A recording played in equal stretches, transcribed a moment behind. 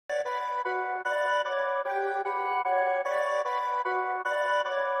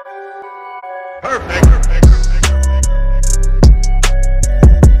Perfect.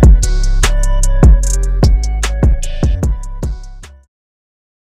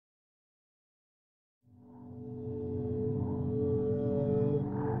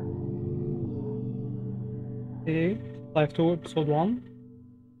 Okay, Life 2, Episode 1.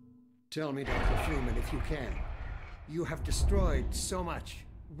 Tell me, Dr. Freeman, if you can. You have destroyed so much.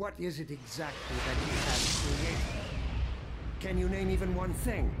 What is it exactly that you have created? Can you name even one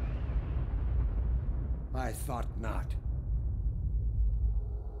thing? I thought not.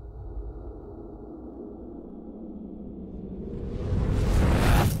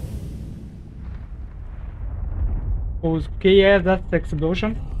 Okay, yeah, that's the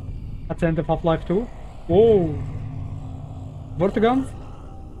explosion. That's the end of Half-Life 2. Whoa! Vortigons?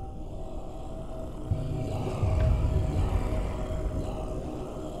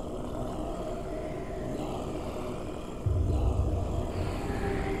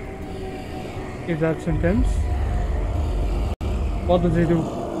 Okay, that's intense. What does he do?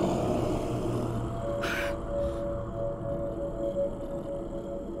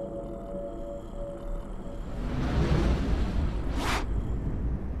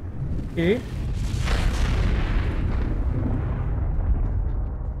 Okay.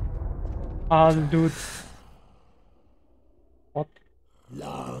 Dude. What?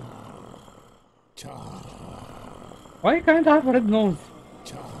 Why can't I have a red nose?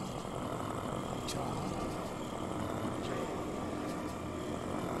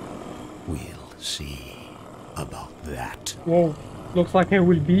 We'll see about that. Whoa. Looks like I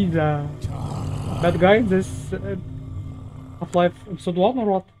will be the bad guy in this Half-Life Episode 1 or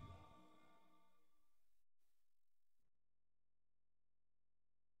what?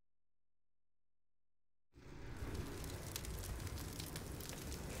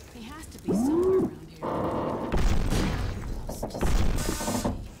 He has to be somewhere around here.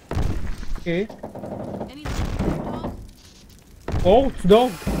 Okay. Any dog? Oh, it's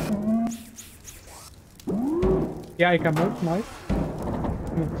dog. Yeah, I can move. Nice.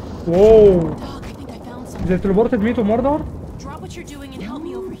 Whoa. Dog, I think I found something. They teleported me to Mordor? Drop what you're doing and help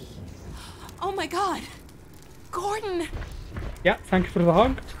me over here. Oh my god! Gordon! Yeah, thank you for the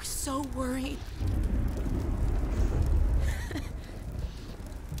hug. I was so worried.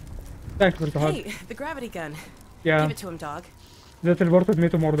 Thank you for the hug. Hey, the gravity gun. Yeah, Give it to him, dog. they teleported me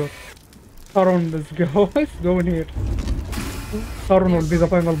to Mordor. Sauron, let's go. Let's go in here. Sauron will be the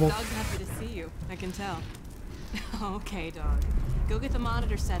final boss. Dog's happy to see you, I can tell. Okay, dog. Go get the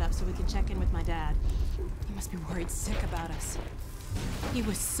monitor set up so we can check in with my dad. He must be worried sick about us. He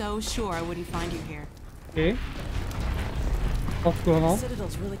was so sure I wouldn't find you here. Okay. What's going The on?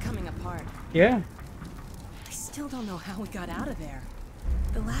 Citadel's really coming apart. Yeah. I still don't know how we got out of there.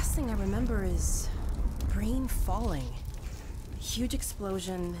 The last thing I remember is brain falling. A huge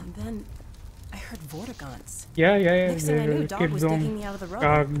explosion, and then I heard vortigons. Yeah. Next thing I knew, Dog was digging me out of the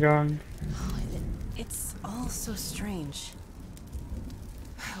road. Gang. Oh, it's all so strange.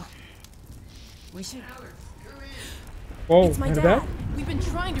 We should. Whoa, It's my heard dad. that? We've been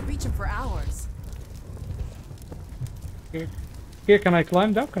trying to reach him for hours. Okay. Here, can I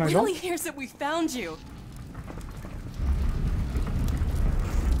climb down? Can I jump? Really hears that we found you.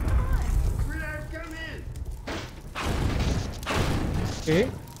 Come in. Okay,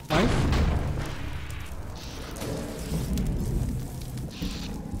 nice.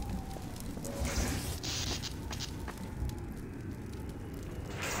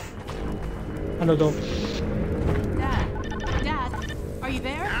 Hello, dog. Dad, are you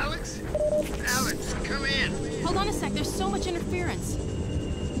there? Alex, come in. Hold on a sec, there's so much interference.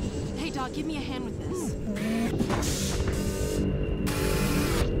 Hey, Dog, give me a hand with this.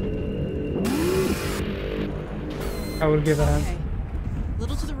 I will give a hand. Okay.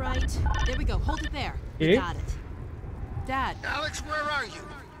 Little to the right. There we go. Hold it there. Okay. You got it. Dad. Alex, where are you?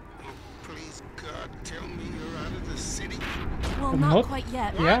 Oh, please, God, tell me you're out of the city. Well, I'm not not- quite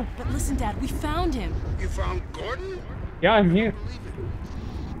yet. Yeah. But listen, Dad, we found him. You found Gordon? Yeah, I'm here. Believe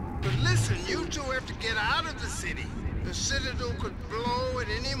it. But listen, you two have to get out of the city. The Citadel could blow at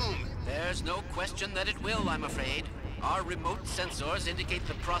any moment. There's no question that it will, I'm afraid. Our remote sensors indicate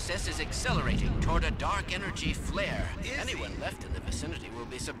the process is accelerating toward a dark energy flare. Anyone left in the vicinity will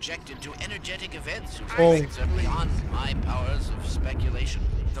be subjected to energetic events whose Oh. effects are beyond my powers of speculation.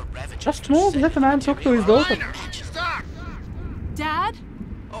 The ravages... Just move, let the man talk to his daughter. Liner, stop! Dad?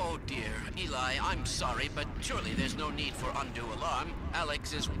 Oh dear, Eli, I'm sorry, but surely there's no need for undue alarm.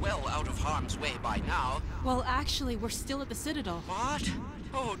 Alex is well out of harm's way by now. Well, actually, we're still at the Citadel. What?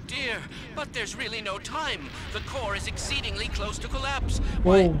 Oh dear, but there's really no time. The core is exceedingly close to collapse.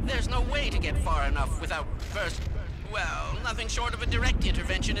 Why, Whoa. there's no way to get far enough without first... Well, nothing short of a direct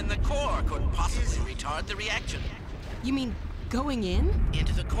intervention in the core could possibly retard the reaction. You mean going in?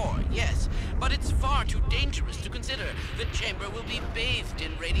 Into the core, yes. But it's far too dangerous to consider. The chamber will be bathed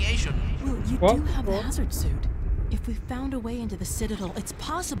in radiation. Well, you What? do have the hazard suit. If we found a way into the Citadel, it's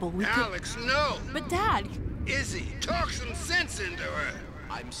possible we could... Alex, no! But Dad! Izzy, talk some sense into her.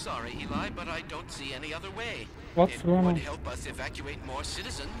 I'm sorry, Eli, but I don't see any other way. What's It going would on? help us evacuate more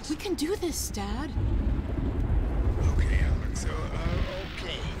citizens. We can do this, Dad. Okay, Alex,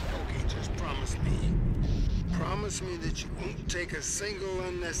 okay, just promise me. Promise me that you won't take a single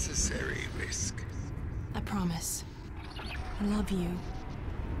unnecessary risk. I promise. I love you.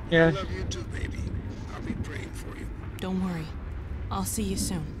 I Yeah. love you too, baby. I'll be praying for you. Don't worry. I'll see you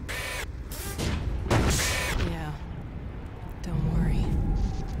soon. Yeah. Don't worry.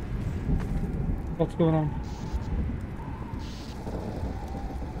 What's going on?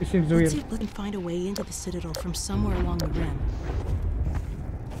 It seems Let's weird. see if we can find a way into the Citadel from somewhere along the rim.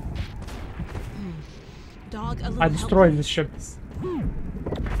 Dog, a little I help, destroyed please. this ship.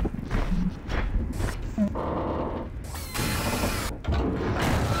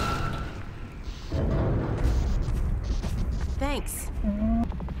 Thanks.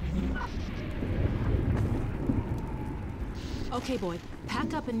 Okay, boy.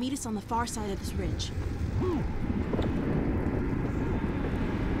 Pack up and meet us on the far side of this ridge.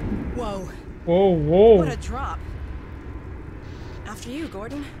 Whoa. Whoa, whoa. What a drop. After you,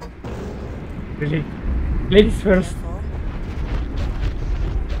 Gordon. Really? Ladies first. Careful.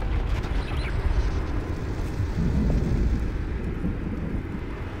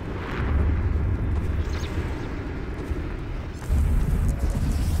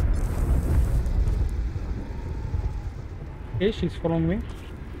 Okay, she's following me.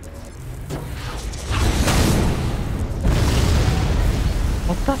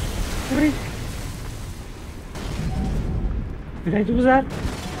 What the freak? Did I do that?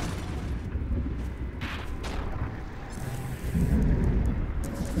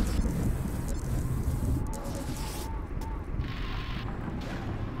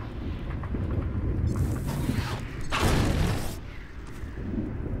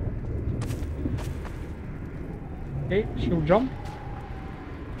 Okay, she'll jump.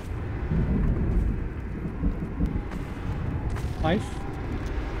 Nice.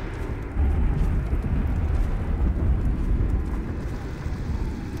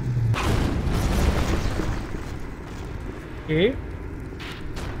 Okay.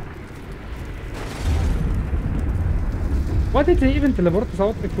 Why did they even teleport us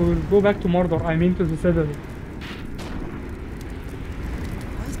out if we will go back to Mordor? I mean to the Citadel.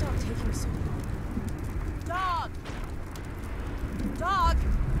 Why is Dog taking so long? Dog! Dog!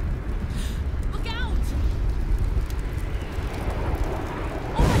 Look out!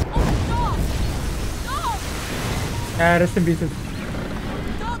 Oh my dog! Dog! Rest in pieces.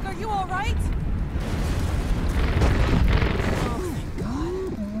 Dog, are you alright? Oh, thank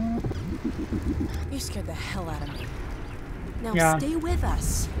God. You scared the hell out of me. Now Yeah. stay with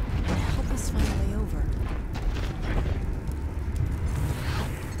us and help us find a way over.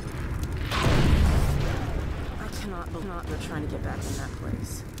 I cannot believe we're trying to get back in that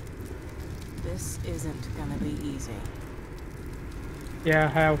place. This isn't gonna be easy. Yeah,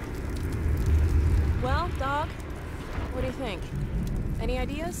 how? Well, Dog, what do you think? Any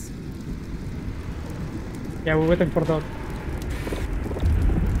ideas? Yeah, we're waiting for that.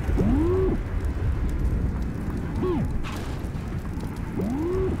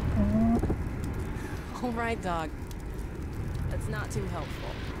 All right, Dog. That's not too helpful.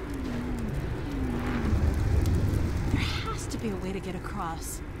 There has to be a way to get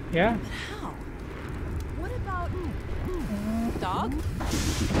across. Yeah? But how? What about... Dog?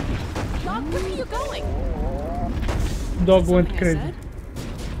 Dog, where are you going? Dog went Something I crazy. said?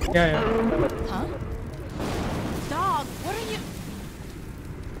 Yeah. Huh? Dog, what are you...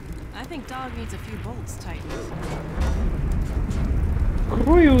 I think Dog needs a few bolts tightened.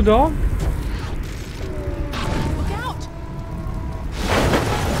 Screw you, dog. Look out!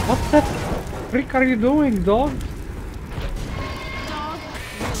 What the frick are you doing, dog? Dog,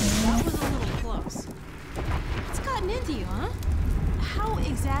 that was a little close. It's gotten into you, huh? How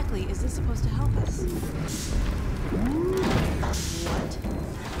exactly is this supposed to help us? What?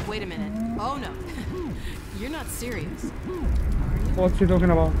 Wait a minute. Oh no. You're not serious. What's he talking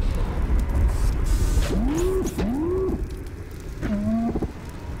about?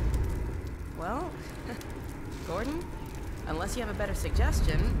 Well, Gordon, unless you have a better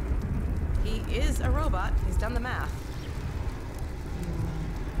suggestion, he is a robot. He's done the math.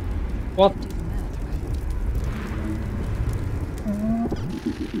 What? Do the math,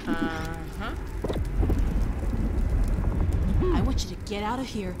 right? Uh-huh. want you to get out of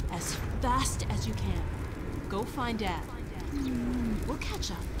here as fast as you can. Go find Dad. We'll catch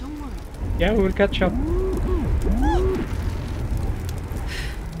up, don't worry. Yeah, we will catch up.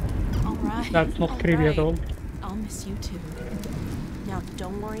 Alright. That's not creepy at all. I'll miss you too. Now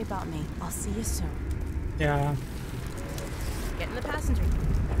don't worry about me. I'll see you soon. Yeah. Get in the passenger.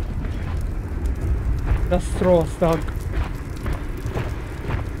 Just throw us, dog.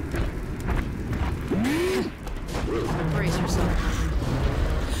 Brace yourself.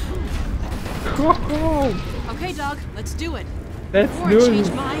 Whoa! Okay, dog, let's do it. Let's Before I do change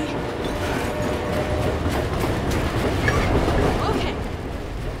it. my... Okay.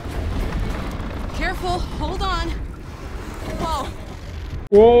 Careful, hold on. Whoa.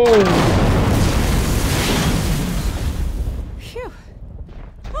 Whoa! Phew.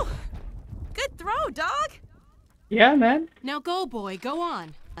 Whew. Good throw, dog. Yeah, man. Now go, boy, go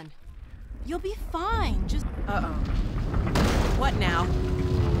on. You'll be fine, just... Uh-oh. What now?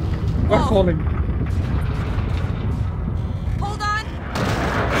 We're Whoa. falling. Hold on.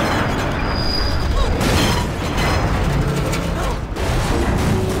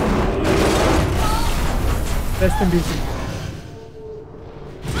 Rest in peace.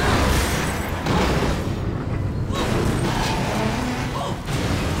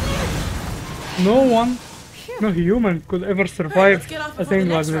 No one, no human could ever survive a thing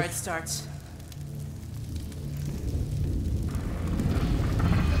like this. Starts.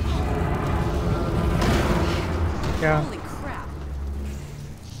 Yeah. Holy crap.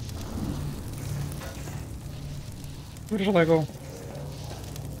 Where shall I go?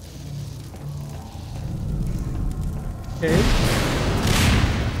 Okay.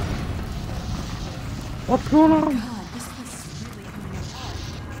 What's going on? God, this place is really coming apart.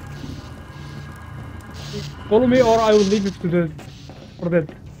 Follow me or I will leave it to dead. For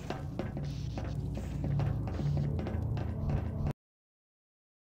dead.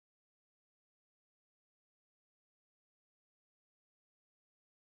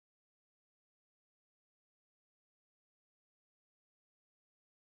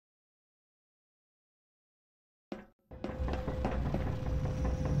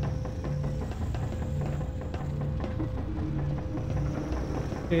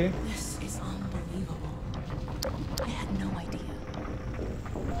 Okay. This is unbelievable. I had no idea.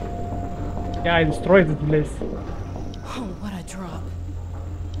 Yeah, I destroyed this place. Oh, what a drop.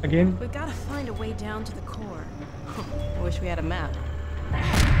 Again? We've got to find a way down to the core. I wish we had a map.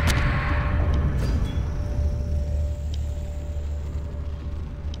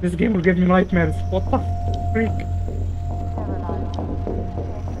 This game will give me nightmares. What the freak?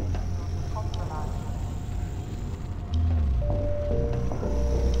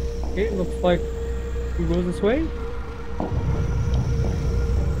 Okay, looks like we go this way.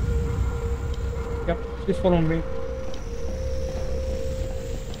 Yep, she's following me.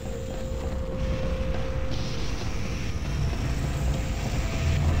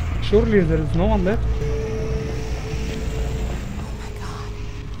 Surely there is no one left. Oh my god.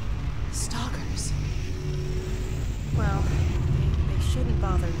 Stalkers. Well, they shouldn't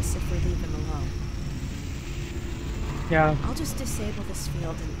bother us if we leave them alone. Yeah, I'll just disable this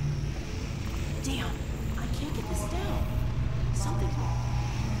field and... Damn, I can't get this down. Something...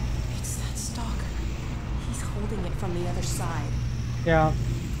 It's that stalker. He's holding it from the other side. yeah.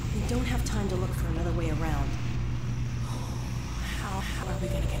 We don't have time to look for another way around. How are we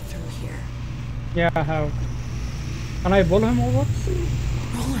gonna get through here? Yeah, how? Can I pull him over?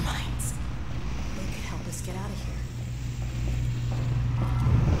 Roller mines. They could help us get out of here.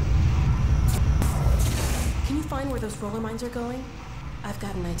 Can you find where those roller mines are going? I've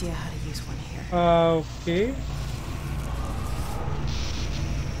got an idea how to use one here. Okay.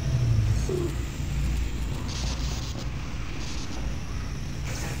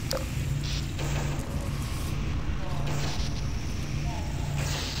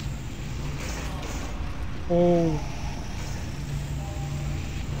 Oh.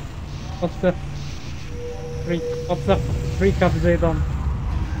 What the freak? What the freak have they done?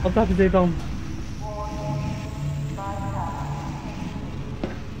 What have they done?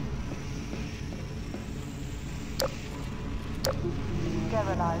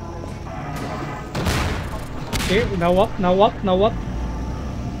 Okay, now what? Now what? Now what?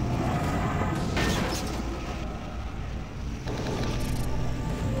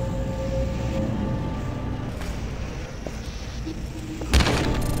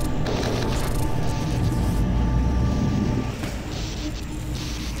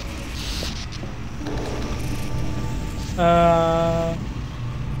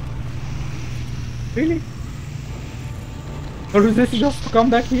 Really? Or is this just to come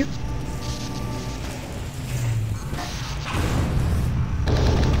back here?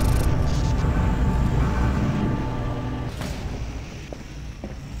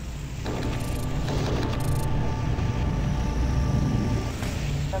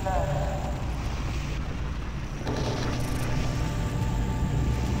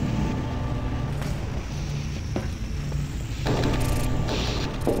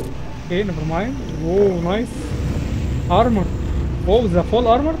 Okay, never mind. Whoa, nice. Armor. Oh, the full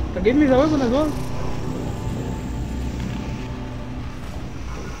armor? Give me the weapon as well.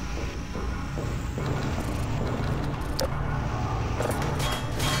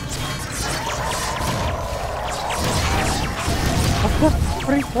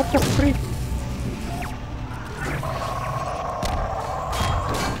 What the freak?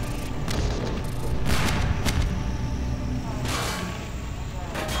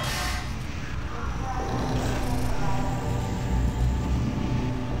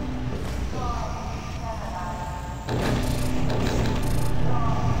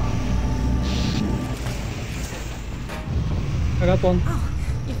 I got one. Oh,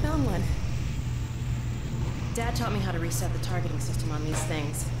 you found one. Dad taught me how to reset the targeting system on these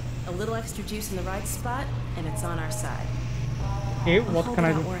things. A little extra juice in the right spot, and it's on our side. Okay, what can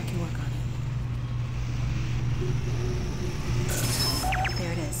I do? Where I can work on it.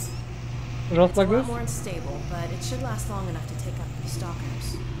 There it is. Just like It's a lot this? more unstable, but it should last long enough to take out these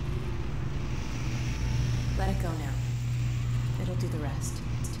stalkers. Let it go now. It'll do the rest.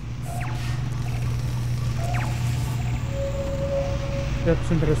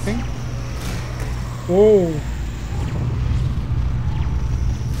 That's interesting. Whoa.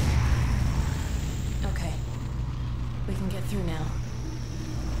 Okay. We can get through now.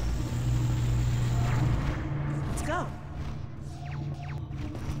 Let's go.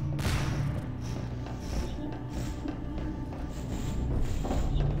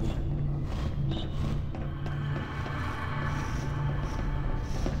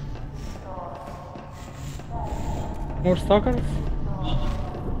 More stalkers?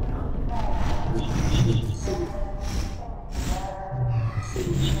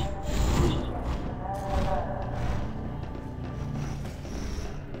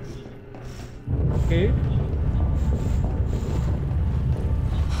 Okay.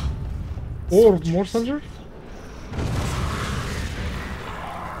 Oh, more soldiers?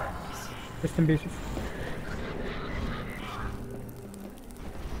 Rest in pieces.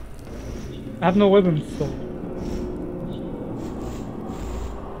 I have no weapons, so...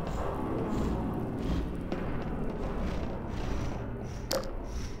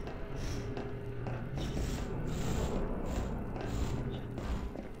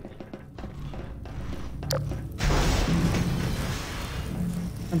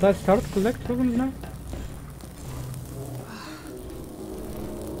 And I start to collect weapons now?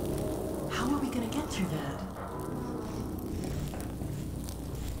 How are we gonna get through that?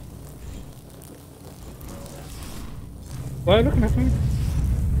 Why are you looking at me?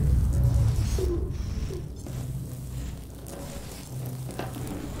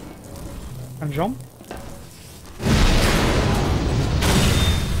 And jump?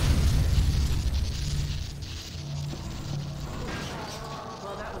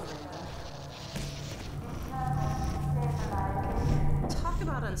 Well, that was random. Talk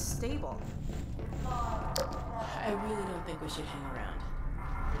about unstable. I really don't think we should hang around.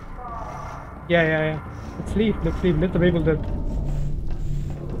 Yeah. Let's leave, let the people dead.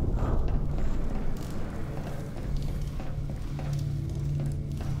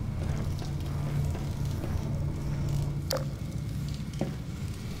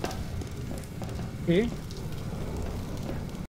 Okay.